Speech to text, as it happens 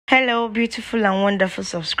Hello, beautiful and wonderful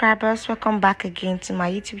subscribers. Welcome back again to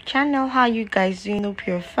my YouTube channel. How you guys doing? Hope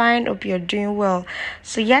you're fine. Hope you're doing well.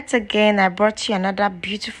 So yet again, I brought you another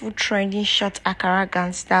beautiful trending short Ankara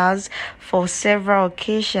gown styles for several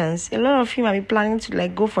occasions. A lot of you might be planning to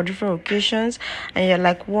go for different occasions, and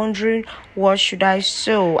you're wondering, what should I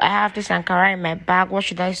sew? I have this Ankara in my bag. What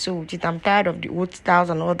should I sew with it? I'm tired of the old styles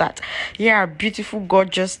and all that. Here are beautiful,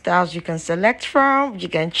 gorgeous styles you can select from. You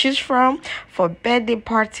can choose from for birthday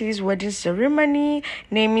parties, wedding ceremony,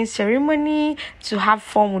 naming ceremony, to have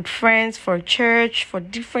fun with friends, for church, for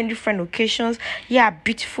different occasions. Yeah,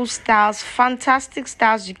 beautiful styles, fantastic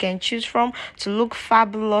styles you can choose from to look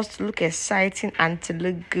fabulous, to look exciting, and to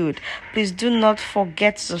look good. Please do not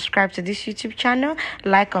forget to subscribe to this YouTube channel,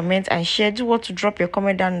 like, comment, and share. Do want to drop your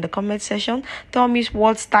comment down in the comment section. Tell me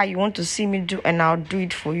what style you want to see me do, and I'll do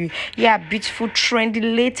it for you. Yeah, beautiful,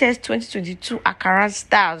 trendy, latest 2022 Ankara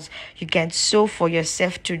styles you can sew for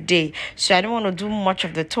yourself today. So I don't want to do much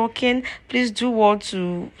of the talking. Please do want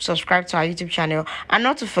to subscribe to our YouTube channel, and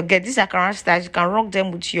not to forget, these Ankara styles, you can rock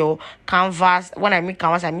them with your canvas. When I mean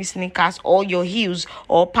canvas, I mean sneakers, or your heels,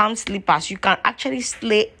 or palm slippers. You can actually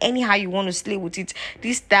slay anyhow you want to slay with it.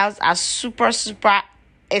 These styles are super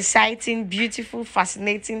exciting, beautiful,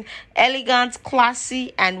 fascinating, elegant,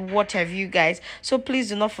 classy, and what have you guys. So please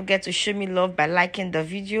do not forget to show me love by liking the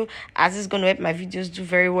video, as it's going to help my videos do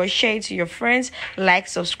very well. Share it to your friends, like,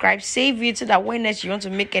 subscribe, save it, so that when next you want to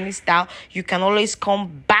make any style, you can always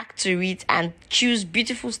come back to it and choose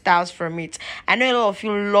beautiful styles from it. I know a lot of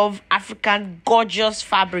you love African gorgeous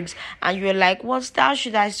fabrics, and you're like, what style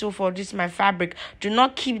should I sew for this my fabric? Do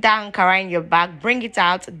not keep that Ankara in your bag. Bring it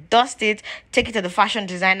out, dust it, take it to the fashion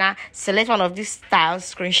designer, select one of these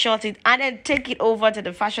styles, screenshot it, and then take it over to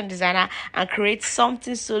the fashion designer and create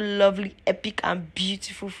something so lovely, epic, and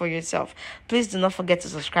beautiful for yourself. Please do not forget to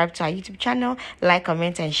subscribe to our YouTube channel, like,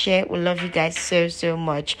 comment, and share. We love you guys so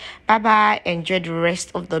much. Bye bye. Enjoy the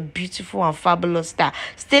rest of the beautiful and fabulous style.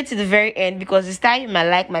 Stay to the very end, because the style you might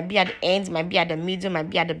like might be at the end, might be at the middle, might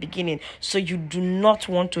be at the beginning. So you do not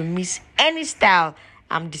want to miss any style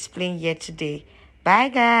I'm displaying here today. Bye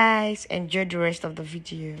guys, enjoy the rest of the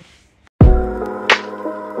video.